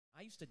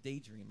I used to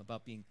daydream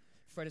about being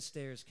Fred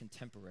Astaire's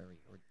contemporary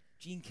or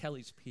Gene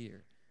Kelly's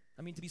peer.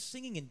 I mean, to be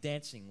singing and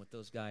dancing with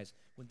those guys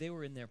when they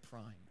were in their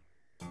prime.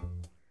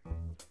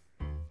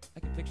 I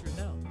can picture it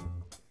now.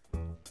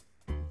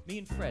 Me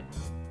and Fred,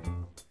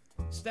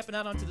 stepping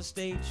out onto the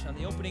stage on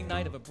the opening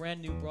night of a brand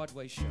new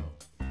Broadway show.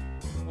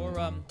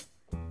 Or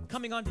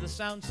coming onto the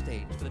sound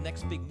stage for the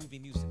next big movie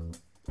musical.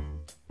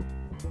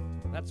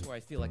 That's where I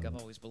feel like I've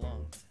always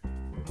belonged.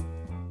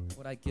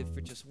 What I'd give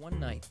for just one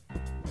night,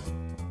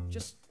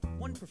 just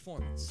one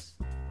performance.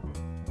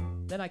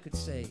 Then I could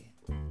say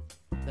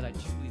that I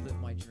truly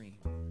lived my dream.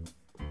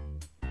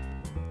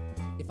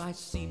 If I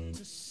seem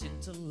to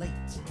scintillate,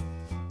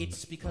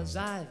 it's because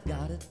I've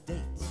got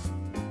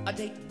a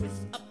date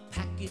with a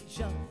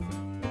package of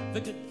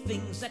the good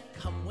things that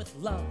come with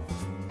love.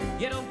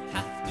 You don't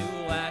have to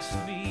ask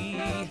me,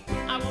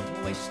 I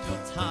won't waste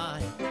your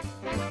time.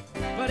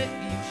 But if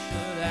you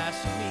should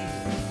ask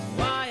me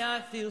why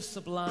I feel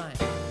sublime,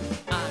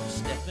 I'm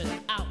stepping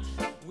out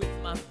with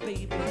my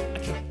baby. I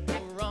can't go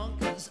wrong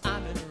 'cause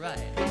I'm in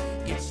right.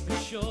 It's for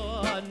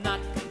sure, not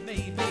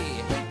maybe,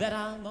 that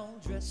I'm all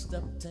dressed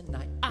up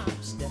tonight.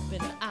 I'm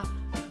stepping out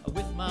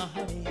with my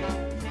honey.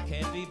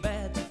 Can't be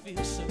bad to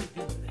feel so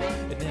good.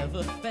 It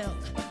never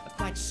felt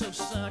quite so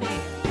sunny.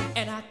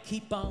 And I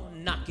keep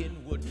on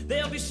knocking wood.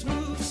 They'll be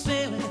smooth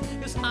sailing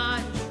 'cause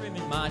I'm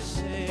trimming my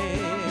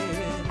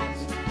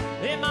sails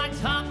in my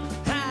top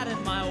hat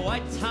and my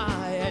white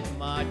tie and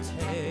my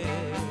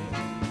tail.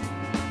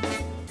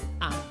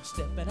 I'm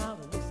stepping out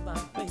with my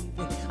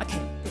baby. I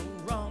can't go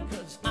wrong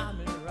 'cause I'm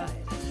in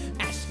right.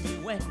 Ask me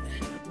when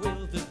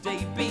will the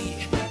day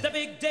be? The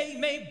big day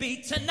may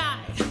be tonight.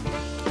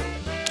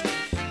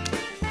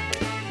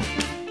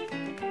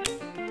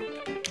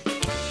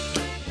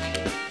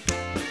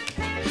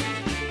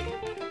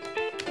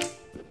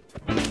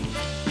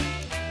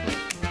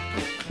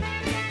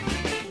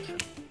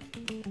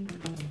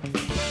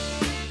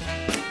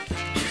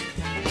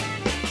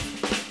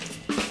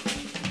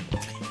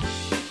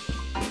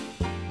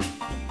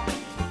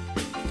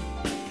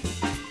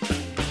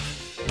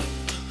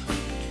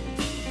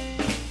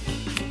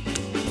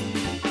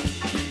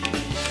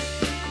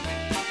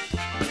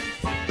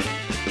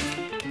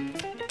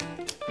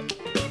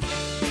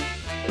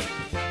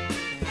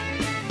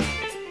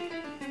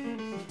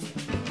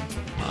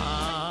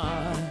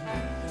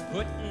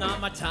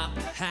 My top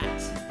hat,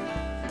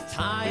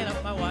 tying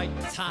up my white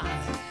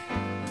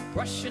tie,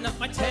 brushing up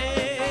my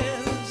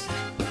tails.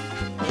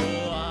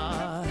 Oh,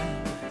 I'm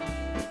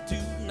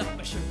doing up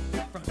my shirt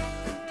front,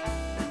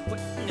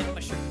 putting in my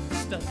shirt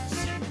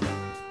studs,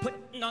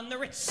 putting on the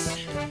Ritz.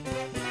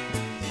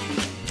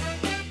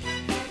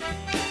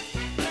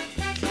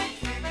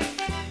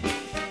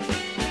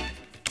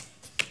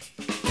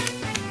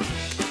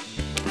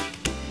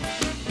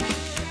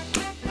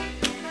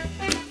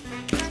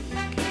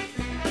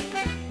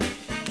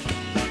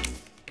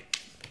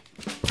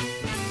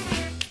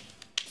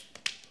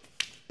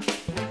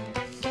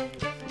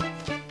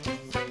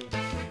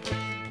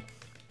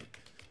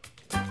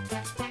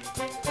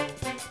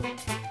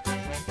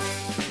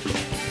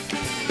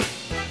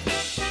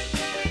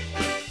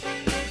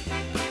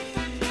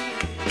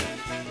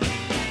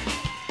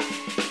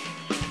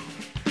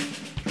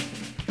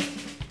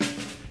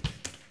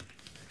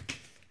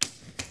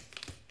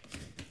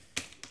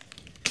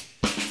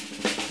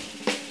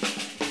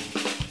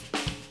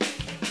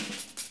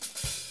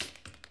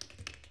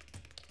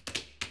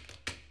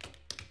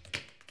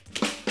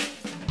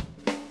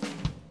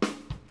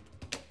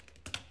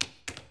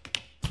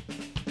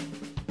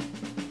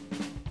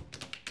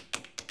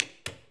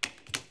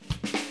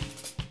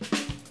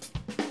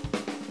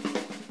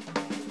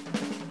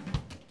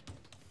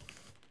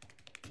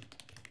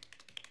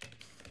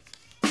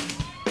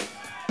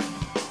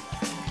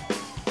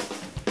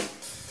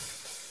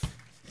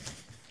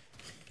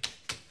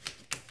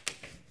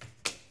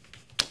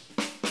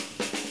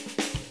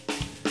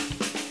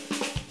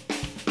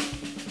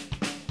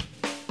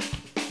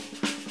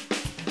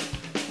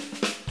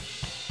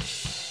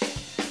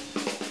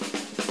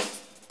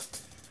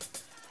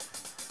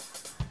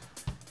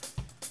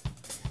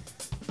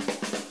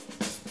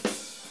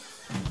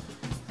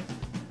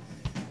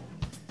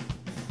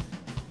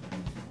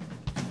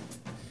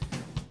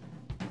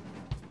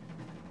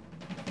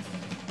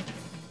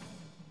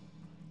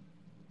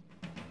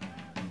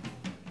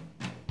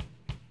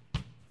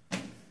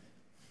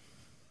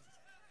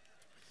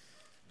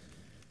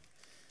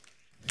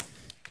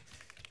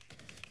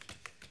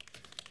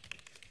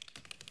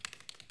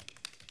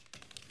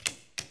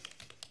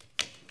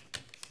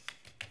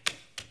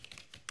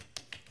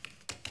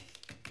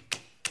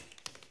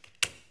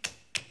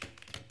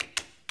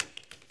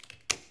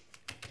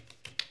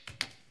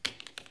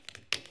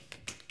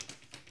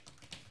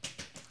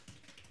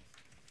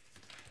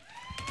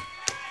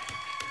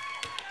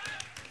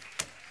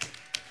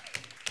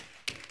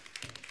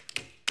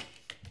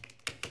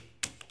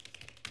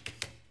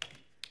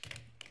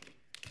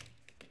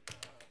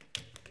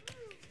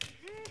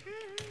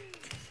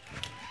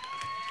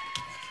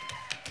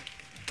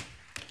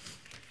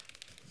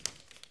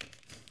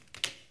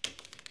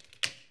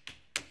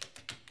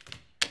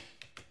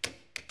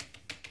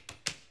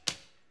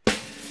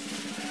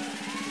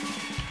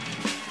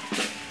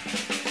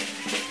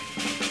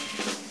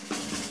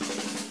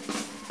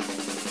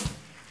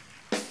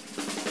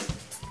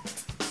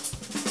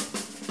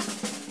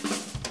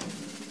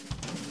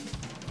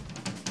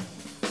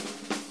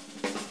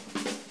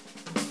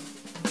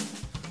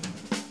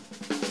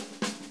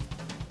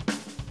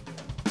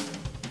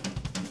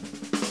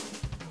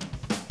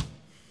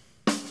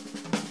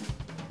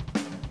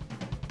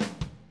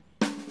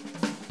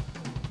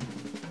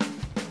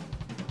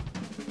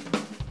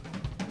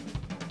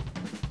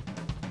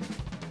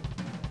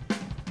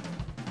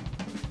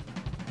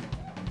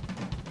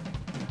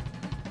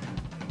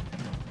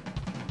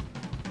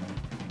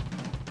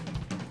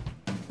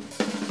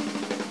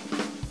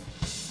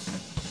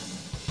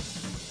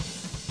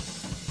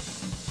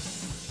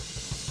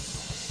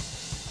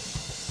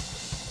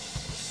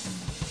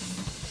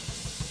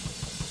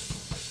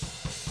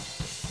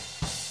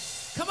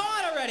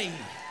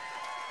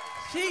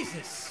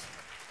 Jesus.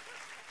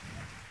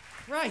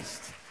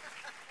 Christ.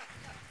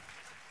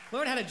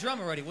 Learn how to drum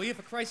already, will you,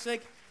 for Christ's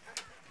sake?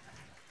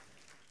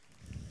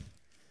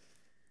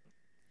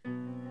 A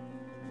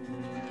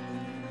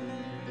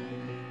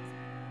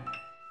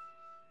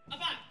 5,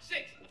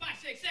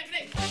 6, 7,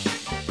 8.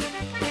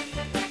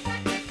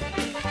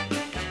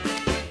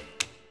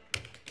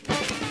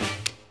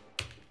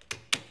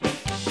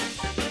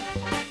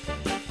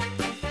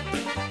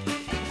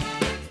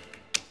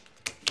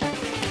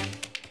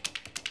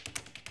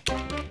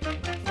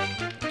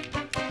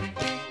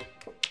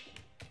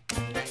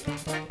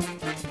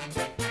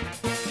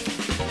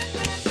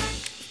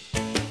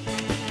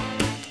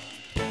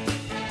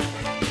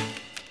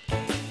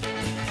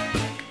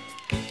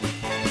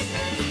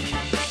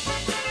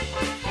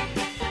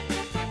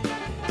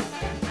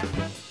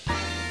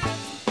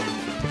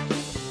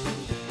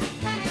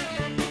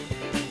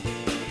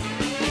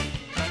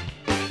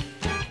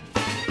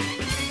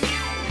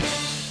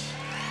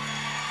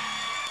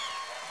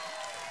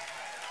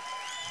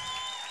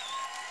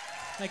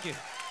 Thank you.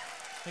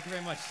 Thank you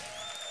very much.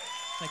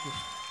 Thank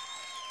you.